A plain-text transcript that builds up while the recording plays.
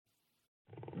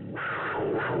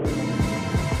Here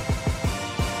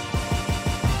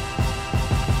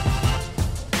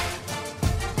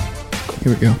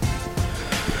we go.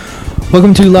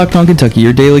 Welcome to Locked On Kentucky,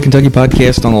 your daily Kentucky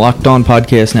podcast on the Locked On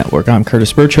Podcast Network. I'm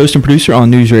Curtis Birch, host and producer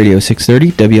on News Radio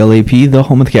 630 WLAP, the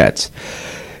home of the Cats.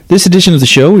 This edition of the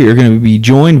show, we are going to be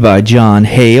joined by John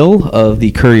Hale of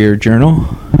the Courier-Journal,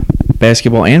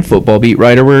 basketball and football beat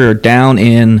writer. We're down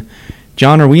in,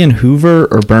 John, are we in Hoover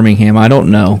or Birmingham? I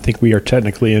don't know. I think we are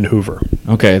technically in Hoover.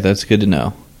 Okay, that's good to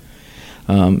know.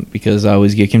 Because I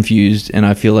always get confused, and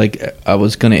I feel like I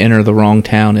was going to enter the wrong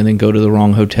town and then go to the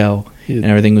wrong hotel, and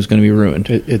everything was going to be ruined.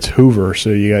 It's Hoover, so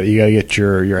you got to get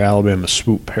your Alabama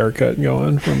swoop haircut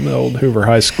going from the old Hoover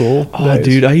High School Oh, days.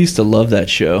 dude, I used to love that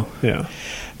show. Yeah.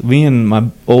 Me and my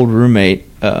old roommate,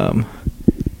 the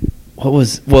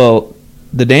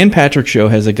Dan Patrick Show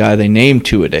has a guy they named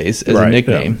Two-A-Days as a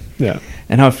nickname. Yeah.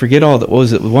 And I forget all that. What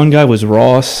was it? One guy was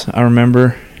Ross, I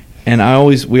remember. And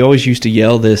we always used to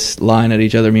yell this line at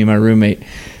each other, me and my roommate.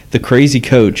 The crazy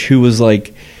coach who was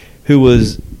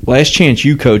Last Chance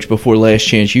U coach before Last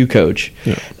Chance U coach.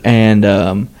 Yeah.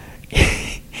 And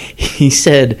he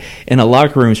said in a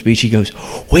locker room speech, he goes,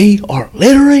 "We are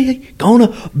literally going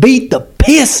to beat the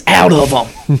piss out of them."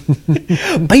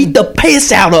 Beat the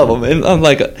piss out of them. And I'm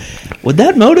like, would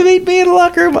that motivate me in a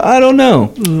locker room? I don't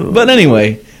know. But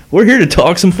anyway, we're here to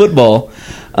talk some football.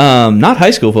 Not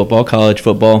high school football, college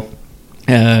football.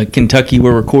 Kentucky,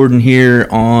 we're recording here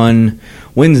on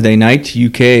Wednesday night.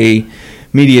 UK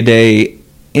Media Day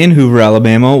in Hoover,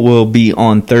 Alabama will be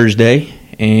on Thursday.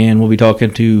 And we'll be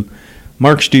talking to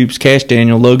Mark Stoops, Cash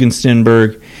Daniel, Logan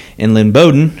Stenberg, and Lynn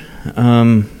Bowden.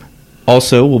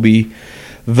 Also, we'll be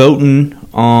voting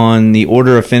on the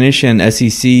order of finish and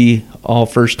SEC all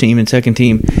first team and second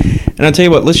team. And I'll tell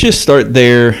you what, let's just start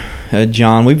there,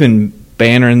 John. We've been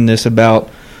bannering this about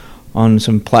on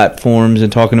some platforms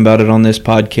and talking about it on this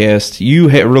podcast. You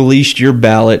released your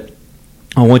ballot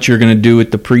on what you're going to do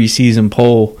with the preseason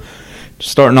poll.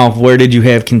 Starting off, where did you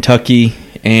have Kentucky,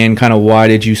 and kind of why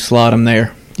did you slot them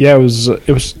there? Yeah, it was a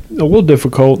little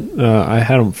difficult. I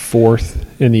had them fourth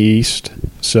in the East,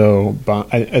 so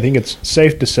I think it's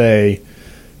safe to say,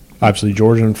 obviously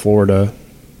Georgia and Florida,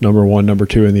 number one, number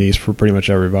two in the East for pretty much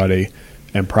everybody,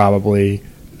 and probably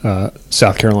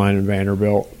South Carolina and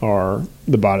Vanderbilt are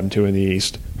the bottom two in the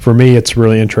East. For me, it's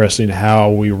really interesting how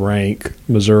we rank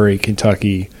Missouri,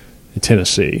 Kentucky, and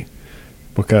Tennessee,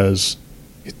 because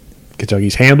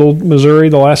Kentucky's handled Missouri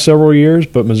the last several years,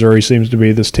 but Missouri seems to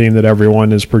be this team that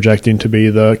everyone is projecting to be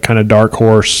the kind of dark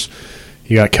horse.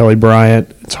 You got Kelly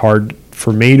Bryant. It's hard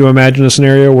for me to imagine a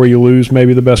scenario where you lose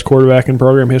maybe the best quarterback in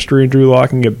program history and Drew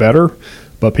Lock and get better.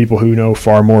 But people who know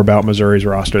far more about Missouri's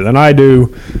roster than I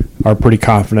do are pretty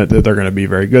confident that they're going to be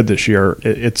very good this year.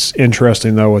 It's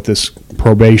interesting, though, with this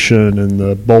probation and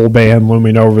the bowl ban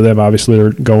looming over them. Obviously, they're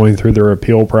going through their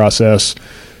appeal process.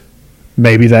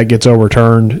 Maybe that gets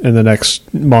overturned in the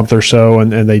next month or so,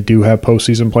 and they do have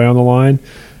postseason play on the line.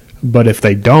 But if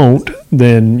they don't,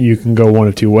 then you can go one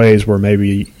of two ways, where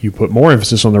maybe you put more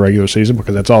emphasis on the regular season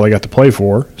because that's all they got to play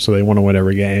for, so they want to win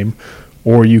every game.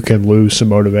 Or you can lose some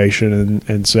motivation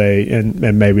and say,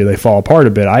 and maybe they fall apart a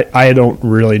bit. I don't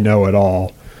really know at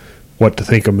all what to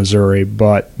think of Missouri,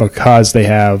 but because they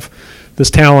have this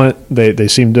talent, they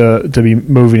seem to be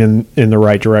moving in the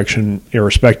right direction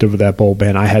irrespective of that bowl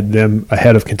ban. I had them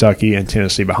ahead of Kentucky and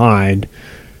Tennessee behind,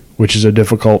 which is a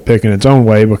difficult pick in its own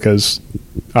way because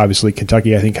obviously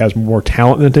Kentucky, I think, has more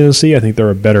talent than Tennessee. I think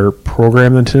they're a better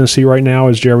program than Tennessee right now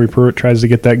as Jeremy Pruitt tries to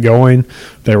get that going.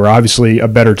 They were obviously a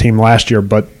better team last year,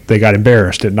 but they got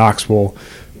embarrassed at Knoxville.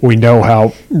 We know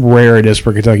how rare it is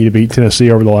for Kentucky to beat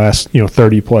Tennessee over the last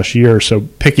 30-plus years, so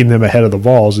picking them ahead of the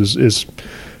Vols is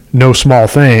no small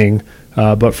thing.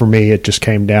 But for me, it just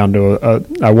came down to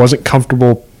I wasn't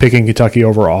comfortable picking Kentucky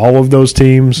over all of those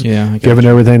teams, given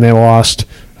everything they lost.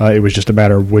 It was just a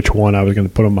matter of which one I was going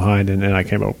to put them behind, and I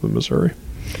came up with Missouri.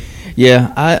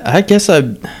 Yeah, I guess I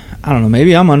don't know.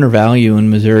 Maybe I'm undervaluing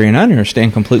Missouri, and I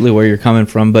understand completely where you're coming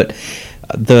from. But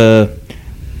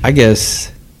I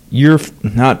guess you're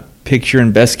not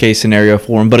picturing best case scenario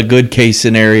for them, but a good case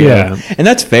scenario, and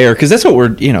that's fair because that's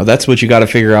what that's what you got to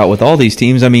figure out with all these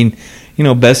teams. I mean,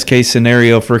 best case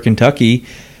scenario for Kentucky,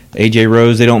 A.J.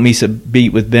 Rose, they don't miss a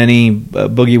beat with Benny.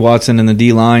 Boogie Watson in the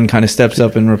D-line kind of steps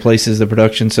up and replaces the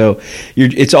production. So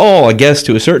it's all, I guess,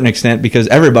 to a certain extent because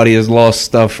everybody has lost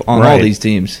stuff on all these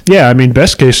teams. Yeah, I mean,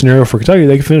 best case scenario for Kentucky,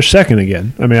 they could finish second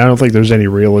again. I mean, I don't think there's any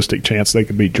realistic chance they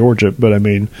could beat Georgia, but, I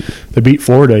mean, they beat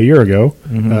Florida a year ago.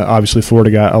 Mm-hmm. Obviously,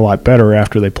 Florida got a lot better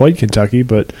after they played Kentucky,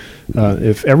 but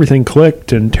if everything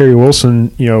clicked and Terry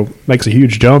Wilson, makes a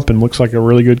huge jump and looks like a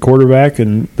really good quarterback,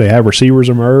 and they have receivers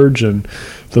emerge, and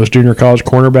those junior college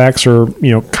cornerbacks are,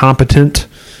 competent.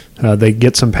 They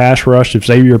get some pass rush. If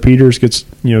Xavier Peters gets,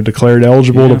 declared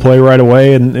eligible to play right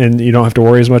away, and you don't have to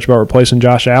worry as much about replacing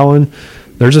Josh Allen,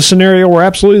 there's a scenario where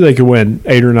absolutely they could win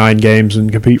 8 or 9 games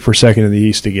and compete for second in the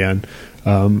East again.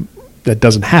 That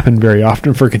doesn't happen very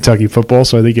often for Kentucky football,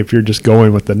 so I think if you're just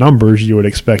going with the numbers, you would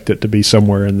expect it to be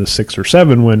somewhere in the 6 or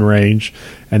 7 win range,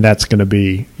 and that's going to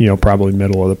be, probably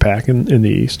middle of the pack in the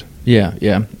East.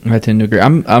 Yeah, I tend to agree.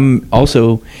 I'm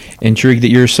also intrigued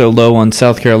that you're so low on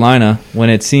South Carolina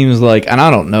when it seems like, and I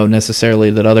don't know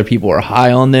necessarily that other people are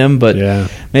high on them, but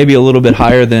maybe a little bit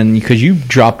higher than, because you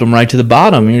dropped them right to the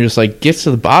bottom. You're just like, get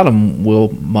to the bottom, Will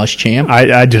Muschamp.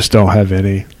 I just don't have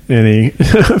any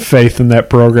faith in that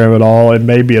program at all, and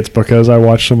maybe it's because I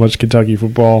watch so much Kentucky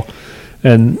football.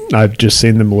 And I've just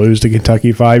seen them lose to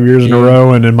Kentucky 5 years in a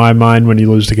row. And in my mind, when you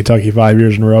lose to Kentucky 5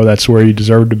 years in a row, that's where you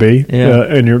deserve to be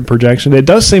in your projection. It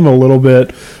does seem a little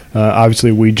bit,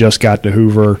 obviously, we just got to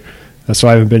Hoover, so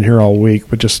I haven't been here all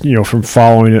week. But just, from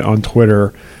following it on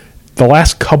Twitter, the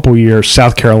last couple years,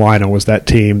 South Carolina was that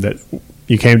team that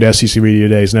you came to SEC Media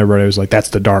Days and everybody was like, that's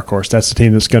the dark horse. That's the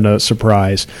team that's going to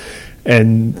surprise.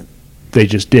 And they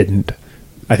just didn't.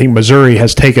 I think Missouri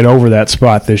has taken over that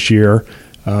spot this year.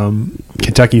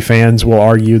 Kentucky fans will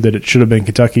argue that it should have been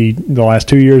Kentucky the last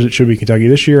 2 years. It should be Kentucky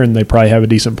this year, and they probably have a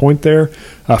decent point there.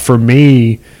 For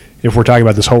me, if we're talking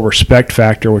about this whole respect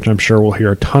factor, which I'm sure we'll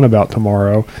hear a ton about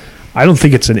tomorrow, I don't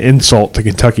think it's an insult to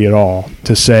Kentucky at all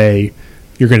to say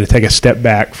you're going to take a step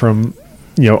back from,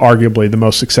 arguably the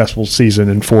most successful season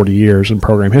in 40 years in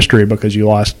program history because you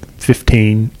lost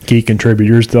 15 key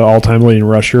contributors, the all-time leading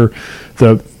rusher,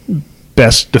 the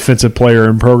best defensive player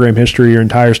in program history, your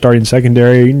entire starting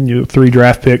secondary, 3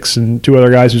 draft picks and 2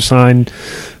 other guys who signed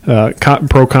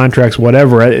pro contracts,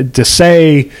 whatever. To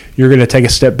say you're going to take a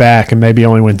step back and maybe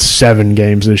only win 7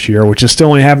 games this year, which has still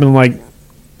only happened like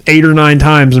 8 or 9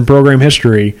 times in program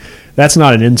history, that's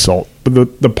not an insult.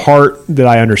 But the part that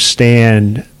I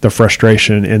understand the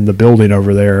frustration in the building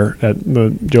over there at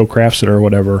the Joe Kraft Center or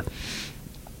whatever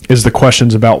is the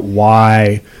questions about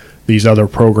why these other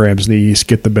programs in the East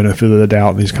get the benefit of the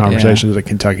doubt in these conversations that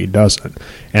Kentucky doesn't.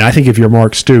 And I think if you're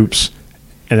Mark Stoops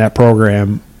and that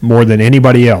program more than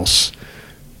anybody else,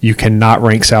 you cannot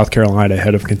rank South Carolina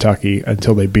ahead of Kentucky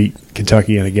until they beat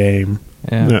Kentucky in a game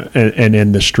and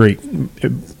end the streak.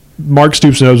 Mark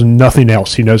Stoops knows nothing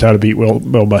else. He knows how to beat Will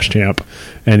Muschamp,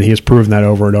 and he has proven that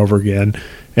over and over again.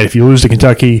 And if you lose to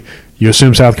Kentucky, you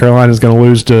assume South Carolina is going to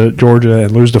lose to Georgia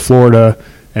and lose to Florida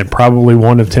and probably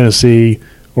one of Tennessee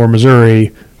or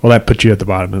Missouri. Well, that puts you at the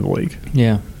bottom of the league.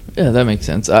 Yeah, that makes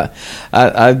sense. I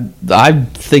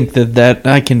think that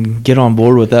I can get on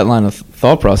board with that line of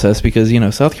thought process because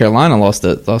South Carolina lost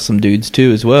some dudes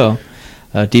too as well.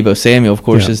 Deebo Samuel, of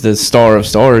course, is the star of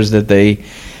stars that they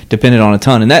depended on a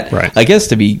ton, and that I guess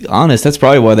to be honest, that's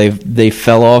probably why they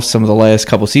fell off some of the last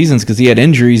couple seasons because he had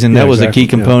injuries, and that was a key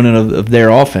component of their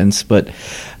offense. But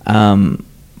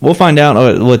we'll find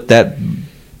out what that.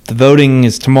 The voting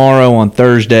is tomorrow on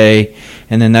Thursday,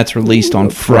 and then that's released on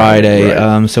Friday.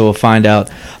 Right. So we'll find out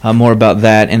more about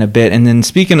that in a bit. And then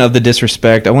speaking of the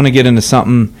disrespect, I want to get into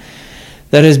something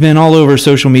that has been all over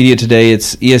social media today.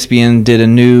 It's ESPN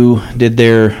did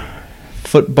their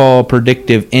football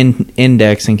predictive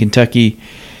index, and Kentucky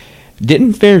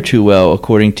didn't fare too well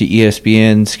according to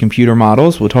ESPN's computer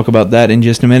models. We'll talk about that in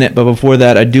just a minute. But before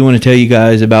that, I do want to tell you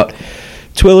guys about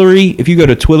Twillory. If you go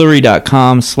to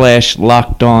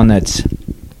Twillory.com/lockedon, that's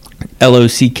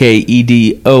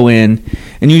LOCKEDON,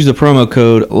 and use the promo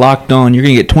code LOCKEDON, you're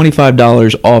going to get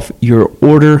 $25 off your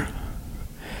order.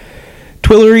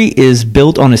 Twillory is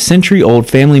built on a century-old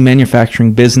family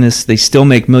manufacturing business. They still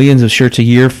make millions of shirts a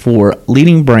year for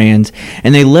leading brands,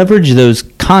 and they leverage those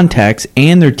contacts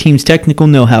and their team's technical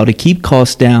know-how to keep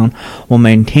costs down while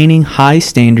maintaining high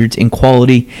standards in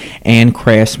quality and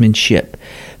craftsmanship.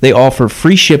 They offer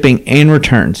free shipping and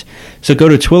returns. So go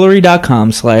to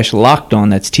Twillory.com/lockedon.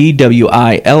 That's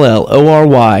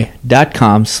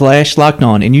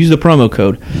TWILLORY.com/lockedon and use the promo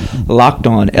code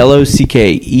LOCKEDON,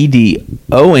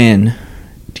 LOCKEDON,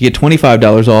 to get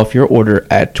 $25 off your order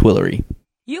at Twillory.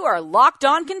 You are Locked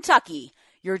On Kentucky,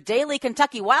 your daily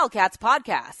Kentucky Wildcats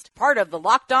podcast, part of the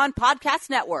Locked On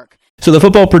Podcast Network. So the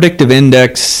Football Predictive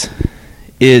Index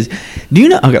is, do you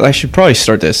know, okay, I should probably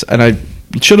start this, and I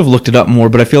should have looked it up more,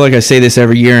 but I feel like I say this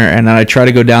every year, and I try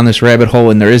to go down this rabbit hole,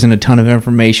 and there isn't a ton of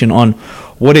information on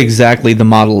what exactly the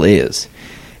model is.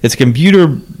 It's a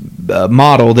computer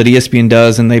model that ESPN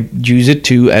does, and they use it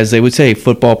to, as they would say,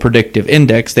 football predictive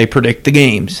index. They predict the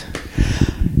games.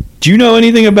 Do you know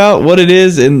anything about what it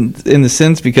is in the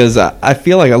sense? Because I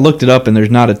feel like I looked it up and there's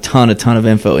not a ton of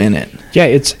info in it. Yeah,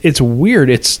 it's weird.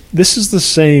 This is the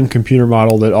same computer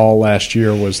model that all last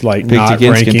year was like Picked not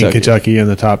against ranking Kentucky in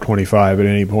the top 25 at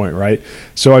any point, right?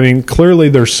 So I mean, clearly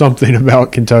there's something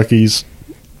about Kentucky's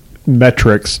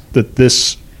metrics that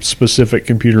this specific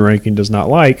computer ranking does not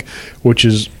like, which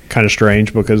is kind of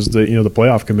strange because the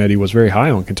playoff committee was very high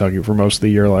on Kentucky for most of the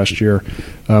year last year.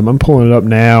 I'm pulling it up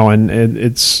now, and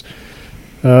it's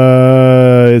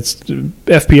FPI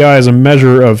is a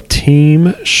measure of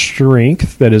team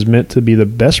strength that is meant to be the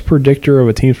best predictor of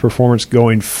a team's performance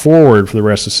going forward for the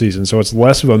rest of the season. So it's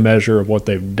less of a measure of what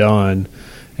they've done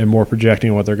and more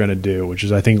projecting what they're going to do, which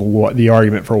is, I think, what the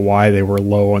argument for why they were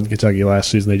low on Kentucky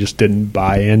last season. They just didn't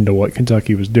buy into what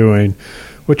Kentucky was doing,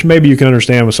 which maybe you can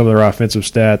understand with some of their offensive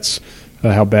stats,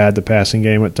 how bad the passing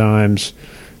game at times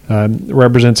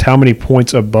represents how many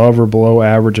points above or below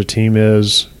average a team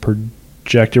is.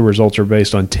 Projected results are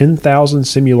based on 10,000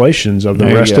 simulations of the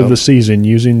rest of the season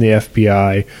using the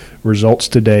FPI results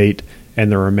to date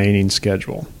and the remaining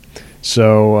schedule.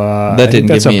 So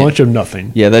that's a bunch of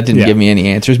nothing. Yeah, that didn't give me any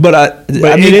answers. But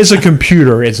it is a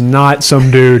computer. It's not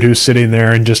some dude who's sitting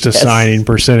there and just assigning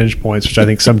percentage points, which I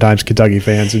think sometimes Kentucky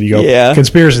fans, and you go,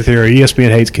 conspiracy theory,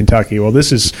 ESPN hates Kentucky. Well,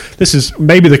 this is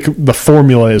maybe the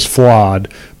formula is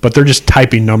flawed, but they're just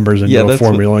typing numbers into a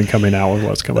formula and coming out with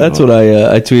what's coming out. That's what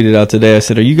I tweeted out today. I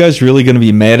said, are you guys really going to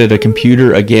be mad at a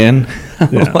computer again?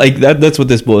 Like that's what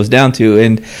this boils down to.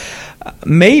 And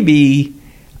maybe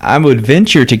I would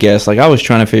venture to guess, like I was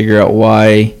trying to figure out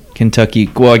why Kentucky,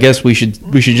 well, I guess we should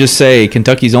just say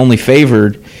Kentucky's only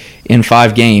favored in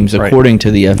 5 games, according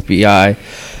to the FBI.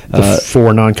 The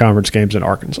 4 non-conference games in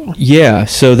Arkansas. Yeah,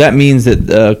 so that means that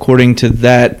according to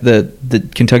that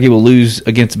Kentucky will lose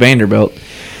against Vanderbilt.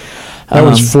 That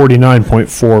was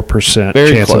 49.4%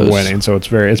 chance close. of winning, so it's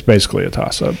basically a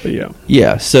toss-up, but yeah.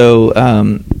 Yeah, so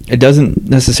it doesn't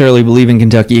necessarily believe in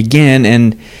Kentucky again,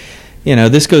 and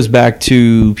this goes back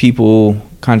to people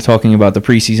kind of talking about the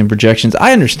preseason projections.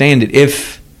 I understand it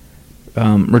if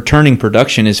returning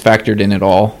production is factored in at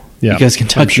all, because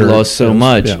Kentucky lost so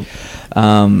much. Yeah.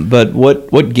 But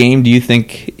what game do you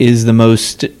think is the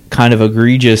most kind of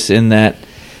egregious in that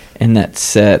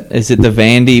set? Is it the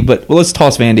Vandy? But let's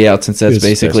toss Vandy out since that's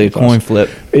basically a coin flip.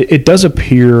 It does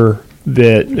appear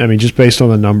that, just based on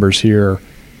the numbers here,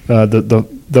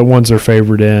 the ones they're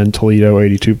favored in, Toledo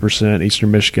 82%,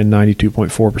 Eastern Michigan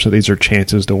 92.4%. These are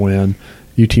chances to win.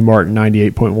 UT Martin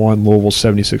 98.1%, Louisville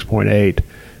 76.8%,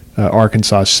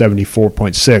 Arkansas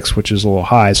 74.6%, which is a little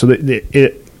high. So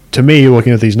to me,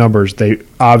 looking at these numbers, they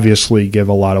obviously give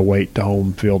a lot of weight to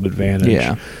home field advantage.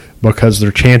 Yeah. Because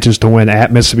their chances to win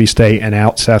at Mississippi State and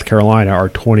out South Carolina are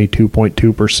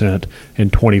 22.2%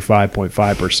 and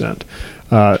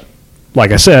 25.5%.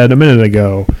 Like I said a minute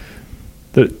ago,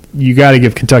 you got to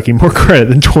give Kentucky more credit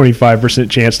than 25%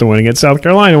 chance to win against South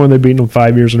Carolina when they've beaten them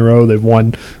 5 years in a row. They've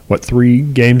won, 3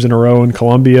 games in a row in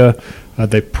Columbia.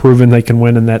 They've proven they can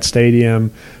win in that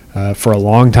stadium. For a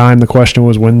long time, the question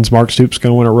was, when's Mark Stoops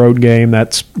going to win a road game?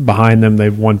 That's behind them.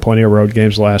 They've won plenty of road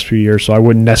games the last few years, so I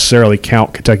wouldn't necessarily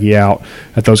count Kentucky out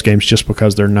at those games just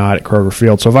because they're not at Kroger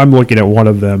Field. So if I'm looking at one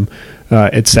of them,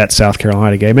 it's that South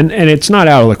Carolina game. And it's not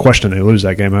out of the question they lose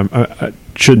that game. I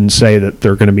shouldn't say that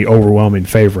they're going to be overwhelming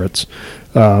favorites.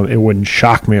 It wouldn't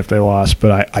shock me if they lost,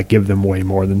 but I give them way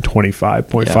more than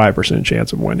 25.5%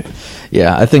 chance of winning.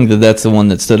 Yeah, I think that's the one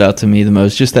that stood out to me the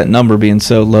most. Just that number being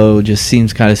so low just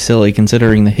seems kind of silly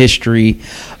considering the history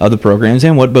of the programs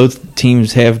and what both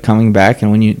teams have coming back.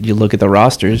 And when you look at the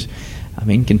rosters,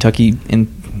 Kentucky I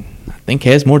think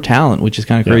has more talent, which is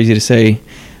kind of crazy to say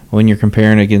when you're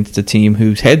comparing against a team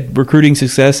who's had recruiting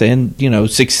success and,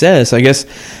 success. I guess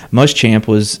Muschamp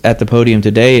was at the podium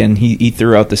today, and he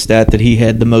threw out the stat that he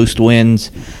had the most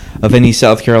wins of any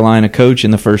South Carolina coach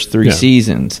in the first 3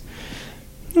 seasons.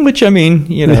 Which,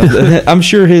 I'm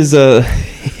sure his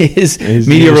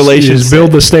media relations...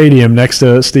 build the stadium next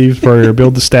to Steve Spurrier,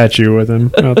 build the statue with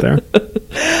him out there.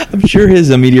 I'm sure his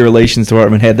media relations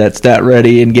department had that stat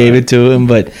ready and gave it to him,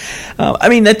 but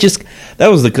that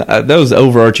was the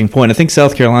overarching point. I think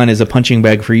South Carolina is a punching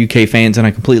bag for UK fans, and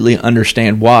I completely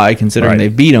understand why, considering they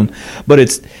beat them.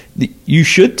 But you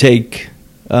should take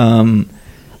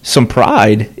some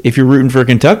pride if you're rooting for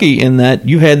Kentucky in that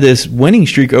you had this winning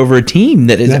streak over a team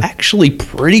that is actually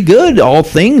pretty good, all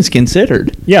things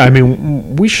considered. Yeah,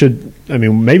 we should.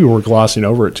 Maybe we're glossing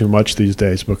over it too much these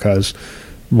days because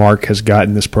Mark has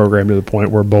gotten this program to the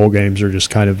point where bowl games are just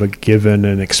kind of a given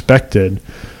and expected.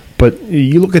 But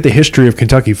you look at the history of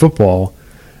Kentucky football,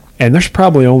 and there's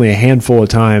probably only a handful of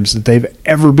times that they've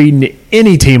ever beaten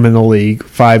any team in the league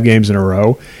 5 games in a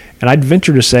row. And I'd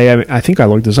venture to say, I think I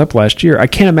looked this up last year, I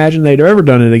can't imagine they'd have ever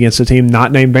done it against a team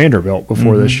not named Vanderbilt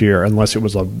before this year, unless it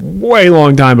was a way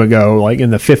long time ago, like in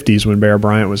the 50s when Bear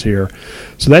Bryant was here.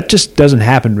 So that just doesn't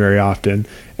happen very often.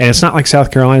 And it's not like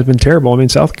South Carolina's been terrible. I mean,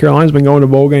 South Carolina's been going to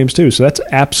bowl games too. So that's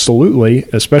absolutely,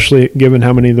 especially given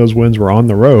how many of those wins were on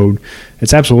the road,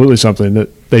 it's absolutely something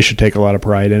that they should take a lot of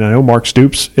pride in. I know Mark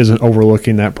Stoops isn't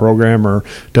overlooking that program or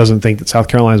doesn't think that South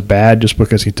Carolina's bad just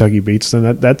because Kentucky beats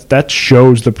them. That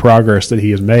shows the progress that he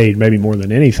has made, maybe more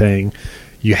than anything.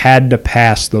 You had to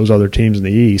pass those other teams in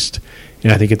the East.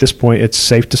 And I think at this point it's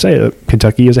safe to say that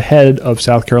Kentucky is ahead of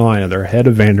South Carolina. They're ahead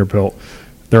of Vanderbilt.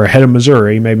 They're ahead of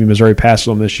Missouri. Maybe Missouri passes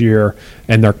them this year,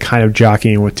 and they're kind of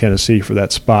jockeying with Tennessee for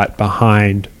that spot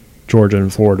behind Georgia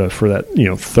and Florida for that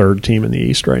third team in the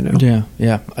East right now.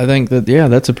 Yeah. I think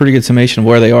that's a pretty good summation of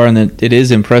where they are, and that it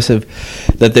is impressive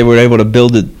that they were able to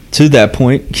build it to that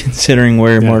point, considering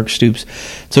where Mark Stoops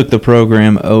took the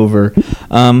program over.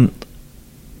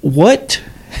 What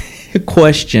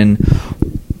question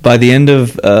by the end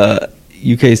of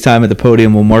UK's time at the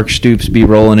podium will Mark Stoops be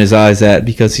rolling his eyes at,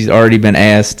 because he's already been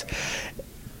asked?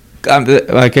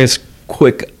 I guess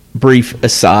quick brief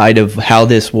aside of how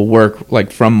this will work, like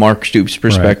from Mark Stoops'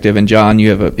 perspective. Right. And John,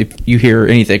 if you hear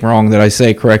anything wrong that I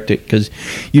say, correct it, because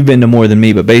you've been to more than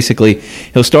me. But basically,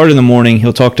 he'll start in the morning.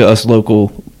 He'll talk to us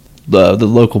the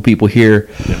local people here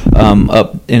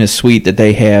up in a suite that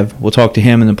they have. We'll talk to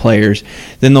him and the players.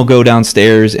 Then they'll go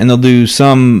downstairs and they'll do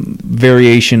some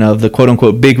variation of the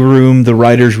quote-unquote big room, the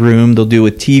writer's room. They'll do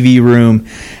a TV room.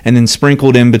 And then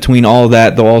sprinkled in between all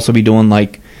that, they'll also be doing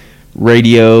like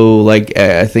radio, like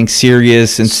I think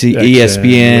Sirius and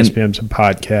ESPN. ESPN, some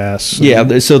podcasts.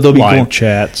 Yeah, so they'll be live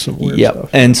chats. Some weird stuff.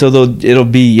 And so it'll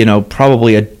be,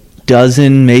 probably a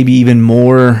dozen, maybe even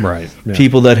more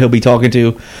people that he'll be talking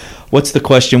to. What's the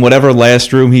question? Whatever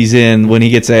last room he's in, when he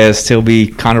gets asked, he'll be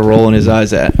kind of rolling his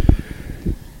eyes at.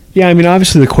 Yeah, I mean,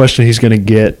 obviously the question he's going to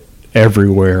get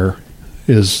everywhere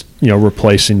is,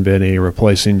 replacing Vinny,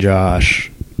 replacing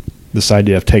Josh, this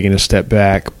idea of taking a step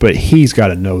back. But he's got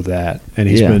to know that, and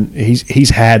he's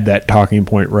had that talking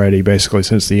point ready basically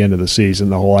since the end of the season.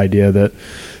 The whole idea that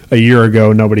a year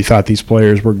ago nobody thought these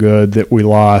players were good, that we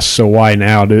lost. So why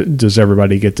now does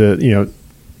everybody get to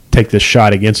take this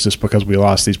shot against us because we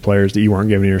lost these players that you weren't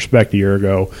giving any respect a year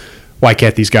ago? Why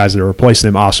can't these guys that are replacing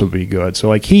them also be good?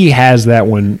 So he has that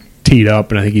one teed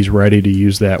up, and I think he's ready to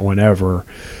use that whenever.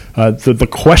 The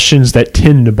questions that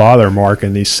tend to bother Mark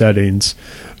in these settings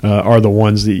are the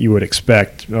ones that you would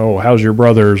expect. Oh, how's your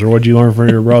brothers? Or what'd you learn from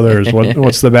your brothers?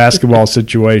 What's the basketball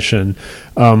situation?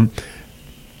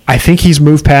 I think he's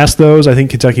moved past those. I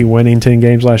think Kentucky winning 10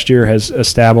 games last year has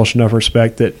established enough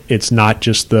respect that it's not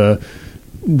just the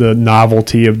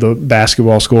novelty of the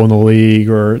basketball school in the league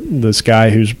or this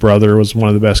guy whose brother was one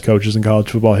of the best coaches in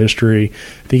college football history.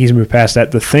 I think he's moved past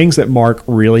that. The things that Mark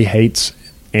really hates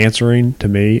answering, to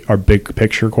me, are big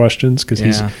picture questions, because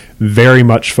he's very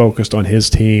much focused on his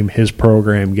team, his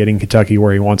program, getting Kentucky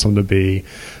where he wants them to be.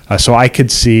 So I could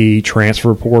see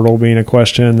transfer portal being a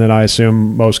question that I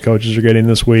assume most coaches are getting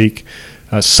this week.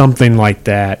 Something like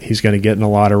that he's going to get in a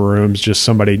lot of rooms, just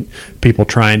people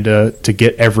trying to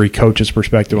get every coach's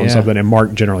perspective on something, and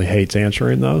Mark generally hates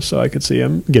answering those, so I could see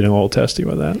him getting a little testy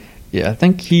with that. Yeah, I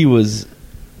think he was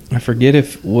 – I forget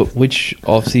which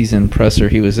offseason presser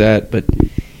he was at, but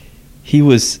he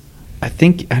was – I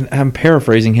think – I'm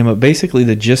paraphrasing him, but basically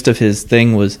the gist of his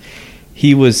thing was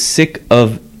he was sick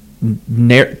of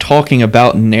talking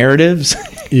about narratives.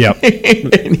 Yep.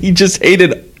 And he just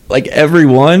hated – like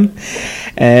everyone,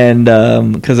 and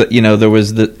because there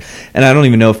was and I don't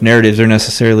even know if narratives are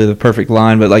necessarily the perfect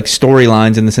line, but like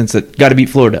storylines in the sense that got to beat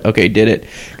Florida, okay, did it,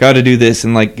 got to do this,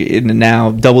 and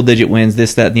now double digit wins,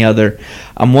 this, that, and the other.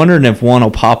 I'm wondering if one will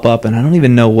pop up, and I don't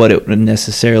even know what it would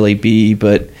necessarily be,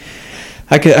 but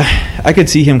I could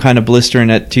see him kind of blistering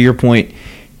it. To your point,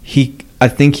 I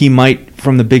think he might,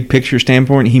 from the big picture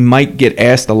standpoint, he might get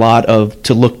asked a lot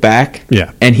to look back,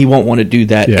 and he won't want to do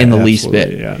that in the least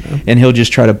bit, and he'll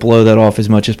just try to blow that off as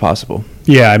much as possible.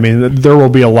 Yeah, I mean, there will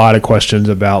be a lot of questions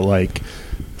about,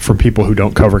 from people who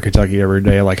don't cover Kentucky every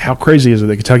day, how crazy is it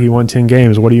that Kentucky won 10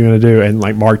 games? What are you going to do? And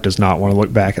Mark does not want to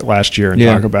look back at last year and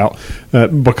talk about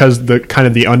because the kind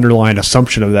of the underlying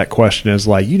assumption of that question is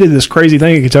you did this crazy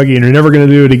thing at Kentucky and you're never going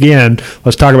to do it again.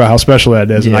 Let's talk about how special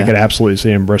that is. And I could absolutely see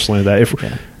him bristling at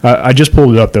that. I just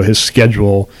pulled it up though. His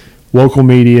schedule: local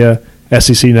media,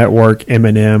 SEC Network,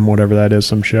 M&M, whatever that is,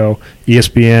 some show,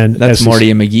 ESPN. That's SEC,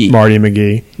 Marty and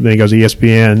McGee. Then he goes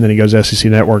ESPN. Then he goes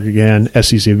SEC Network again,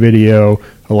 SEC Video,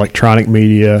 electronic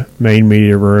media, main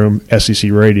media room, SEC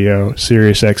Radio,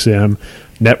 Sirius XM,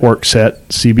 network set,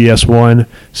 CBS 1,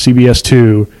 CBS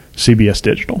 2, CBS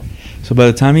Digital. So by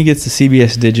the time he gets to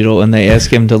CBS Digital and they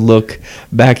ask him to look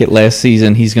back at last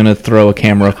season, he's going to throw a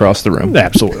camera across the room.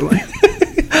 Absolutely.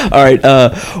 All right,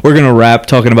 we're going to wrap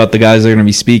talking about the guys that are going to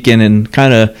be speaking and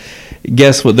kind of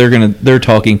guess what their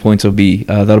talking points will be.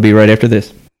 That'll be right after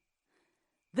this.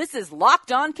 This is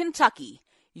Locked On Kentucky,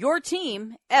 your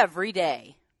team every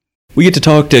day. We get to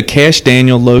talk to Cash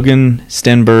Daniel, Logan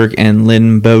Stenberg, and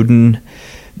Lynn Bowden.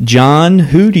 John,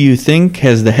 who do you think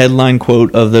has the headline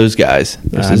quote of those guys?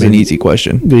 This is an easy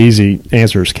question. The easy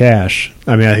answer is Cash.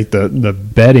 I mean, I think the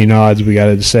betting odds we got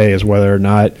to say is whether or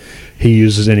not he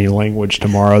uses any language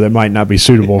tomorrow that might not be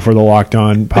suitable for the Locked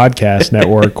On Podcast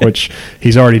Network, which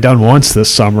he's already done once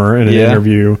this summer in an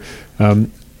interview.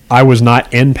 I was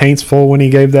not in Paintsville when he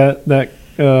gave that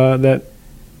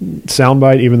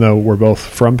soundbite, even though we're both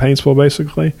from Paintsville,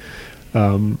 basically.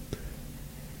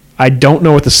 I don't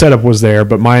know what the setup was there,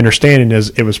 but my understanding is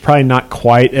it was probably not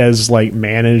quite as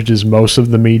managed as most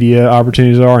of the media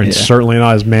opportunities are, and certainly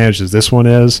not as managed as this one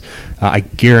is. I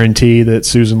guarantee that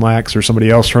Susan Lax or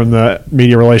somebody else from the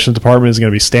media relations department is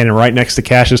going to be standing right next to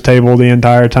Cash's table the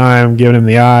entire time, giving him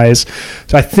the eyes.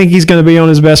 So I think he's going to be on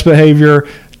his best behavior.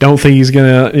 Don't think he's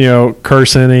going to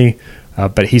curse any.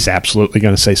 But he's absolutely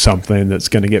going to say something that's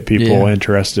going to get people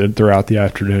interested throughout the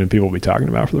afternoon, and people will be talking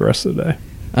about for the rest of the day.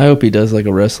 I hope he does a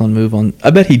wrestling move I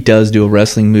bet he does do a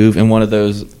wrestling move in one of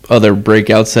those other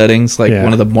breakout settings,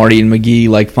 one of the Marty and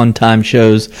McGee fun time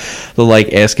shows. They'll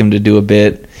ask him to do a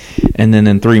bit, and then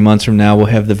in 3 months from now we'll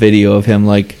have the video of him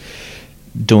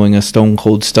doing a stone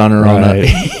cold stunner on a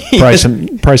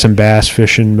probably some bass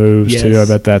fishing moves too. I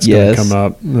bet that's going to come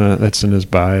up. That's in his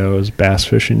bio, his bass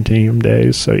fishing team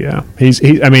days. So yeah,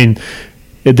 I mean,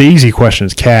 the easy question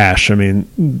is Cash. I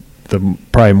mean, the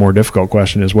probably more difficult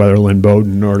question is whether Lynn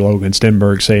Bowden or Logan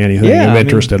Stenberg say anything of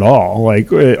interest at all.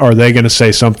 Are they going to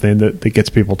say something that gets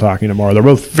people talking tomorrow? They're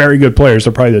both very good players.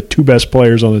 They're probably the two best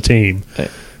players on the team,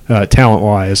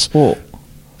 talent-wise. Cool.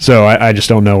 So I just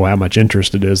don't know how much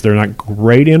interest it is. They're not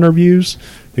great interviews.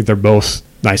 I think they're both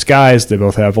nice guys. They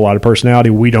both have a lot of personality.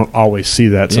 We don't always see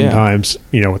that sometimes,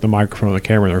 with the microphone and the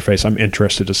camera in their face. I'm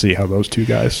interested to see how those two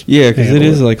guys because it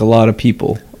is a lot of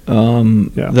people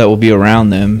that will be around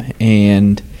them.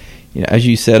 And as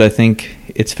you said, I think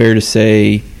it's fair to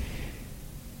say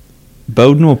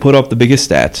Bowden will put up the biggest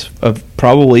stats of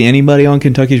probably anybody on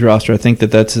Kentucky's roster. I think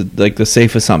that's the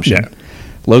safe assumption. Yeah.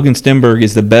 Logan Stenberg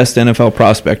is the best NFL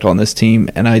prospect on this team,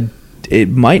 and it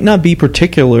might not be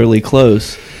particularly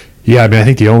close. Yeah, I mean, I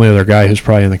think the only other guy who's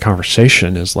probably in the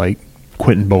conversation is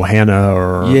Quentin Bohanna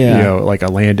or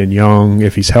a Landon Young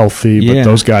if he's healthy. But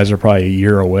those guys are probably a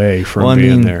year away from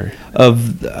being there.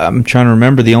 I'm trying to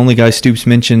remember. The only guy Stoops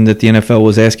mentioned that the NFL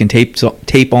was asking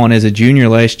tape on as a junior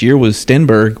last year was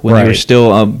Stenberg when they were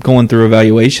still going through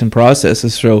evaluation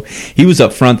processes. So he was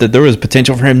up front that there was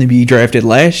potential for him to be drafted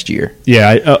last year.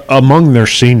 Yeah, among their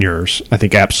seniors, I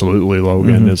think absolutely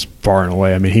Logan is far and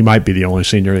away. I mean, he might be the only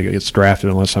senior that gets drafted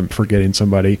unless I'm forgetting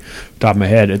somebody top of my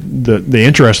head. The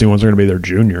interesting ones are going to be their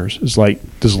juniors. It's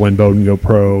does Lynn Bowden go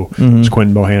pro? Does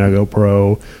Quentin Bohanna go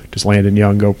pro? Does Landon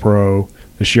Young go pro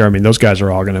this year? I mean, those guys are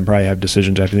all going to probably have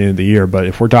decisions after the end of the year. But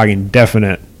if we're talking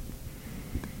definite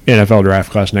NFL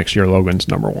draft class next year, Logan's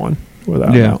number one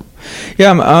without a doubt.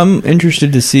 Yeah, I'm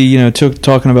interested to see,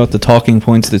 talking about the talking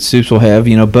points that Stoops will have.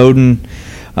 Bowden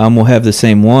will have the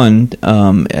same one,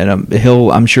 and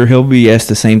I'm sure he'll be asked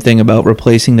the same thing about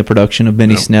replacing the production of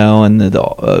Benny Snell and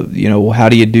how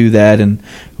do you do that and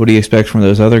what do you expect from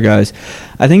those other guys.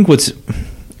 I think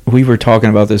we were talking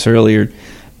about this earlier.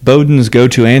 Bowden's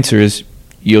go-to answer is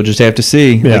you'll just have to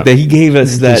see. Yeah. He gave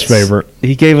us that. His favorite.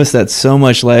 He gave us that so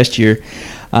much last year.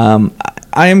 I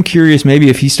am curious. Maybe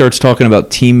if he starts talking about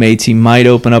teammates, he might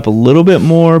open up a little bit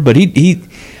more. But he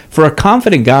for a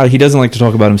confident guy, he doesn't like to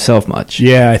talk about himself much.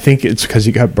 Yeah, I think it's because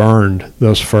he got burned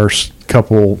those first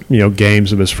couple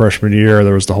games of his freshman year.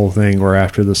 There was the whole thing where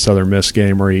after the Southern Miss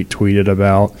game where he tweeted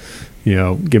about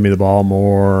give me the ball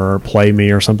more, or play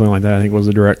me, or something like that. I think was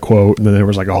the direct quote. And then there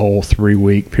was a whole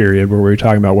 3-week period where we were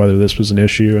talking about whether this was an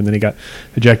issue. And then he got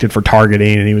ejected for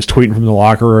targeting, and he was tweeting from the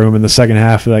locker room in the second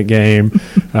half of that game.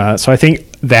 So I think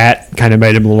that kind of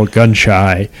made him a little gun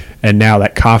shy. And now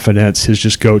that confidence, his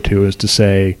just go-to is to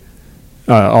say,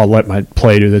 I'll let my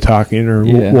play do the talking, or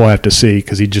we'll have to see,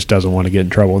 because he just doesn't want to get in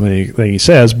trouble with anything he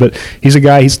says. But he's a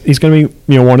guy, he's going to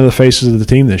be one of the faces of the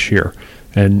team this year.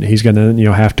 And he's going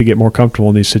to have to get more comfortable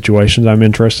in these situations. I'm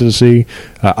interested to see.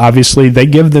 Obviously, they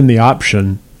give them the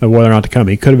option of whether or not to come.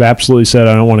 He could have absolutely said,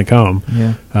 I don't want to come.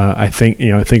 Yeah. I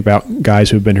think about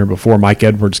guys who've been here before. Mike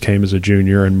Edwards came as a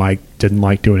junior, and Mike didn't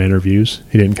like doing interviews.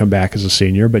 He didn't come back as a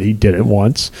senior, but he did it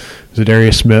once.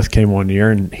 Zadarius Smith came one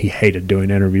year, and he hated doing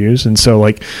interviews. And so,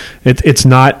 like, it's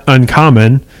not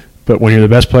uncommon, but when you're the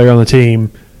best player on the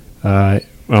team,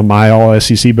 on my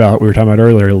All-SEC ballot we were talking about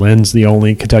earlier, Lynn's the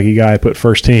only Kentucky guy I put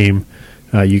first team.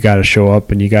 You got to show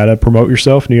up and you got to promote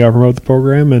yourself and you got to promote the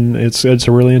program, and it's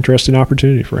a really interesting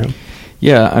opportunity for him.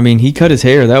 Yeah, I mean, he cut his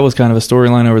hair. That was kind of a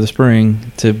storyline over the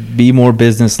spring to be more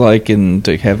businesslike and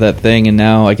to have that thing, and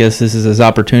now I guess this is his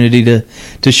opportunity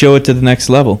to show it to the next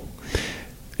level.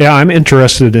 Yeah, I'm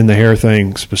interested in the hair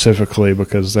thing specifically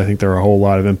because I think there are a whole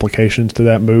lot of implications to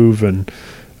that move, and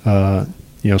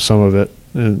some of it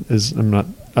is I'm not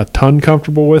a ton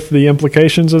comfortable with the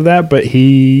implications of that, but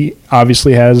he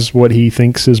obviously has what he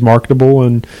thinks is marketable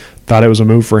and thought it was a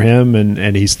move for him,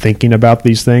 and he's thinking about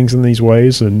these things in these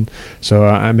ways, and so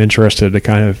I'm interested to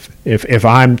kind of, if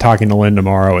I'm talking to Lynn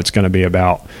tomorrow, it's going to be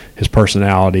about his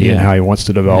personality and how he wants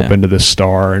to develop into this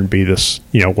star and be this,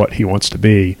 what he wants to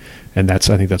be, and I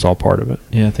think that's all part of it.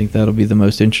 Yeah, I think that'll be the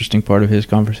most interesting part of his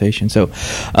conversation. So,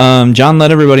 John, let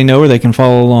everybody know where they can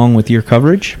follow along with your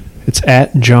coverage. It's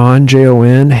at John,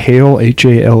 Jon, Hale,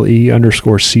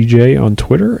 HALE_CJ on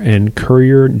Twitter, and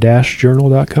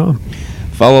courier-journal.com.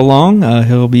 Follow along.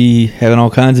 He'll be having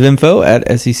all kinds of info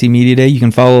at SEC Media Day. You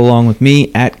can follow along with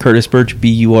me at Curtis Burch,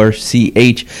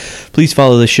 BURCH. Please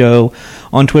follow the show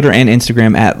on Twitter and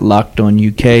Instagram at Locked On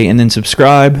UK, and then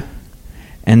subscribe,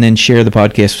 and then share the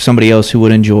podcast with somebody else who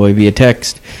would enjoy via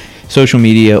text, social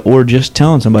media, or just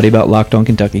telling somebody about Locked On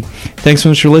Kentucky. Thanks so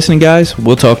much for listening, guys.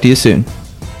 We'll talk to you soon.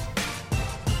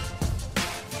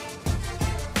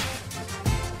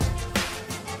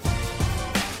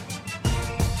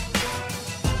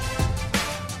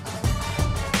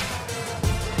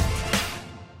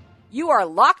 You are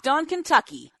Locked On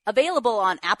Kentucky, available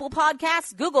on Apple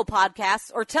Podcasts, Google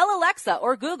Podcasts, or tell Alexa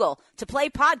or Google to play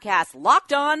podcasts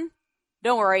Locked On.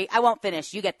 Don't worry, I won't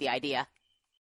finish. You get the idea.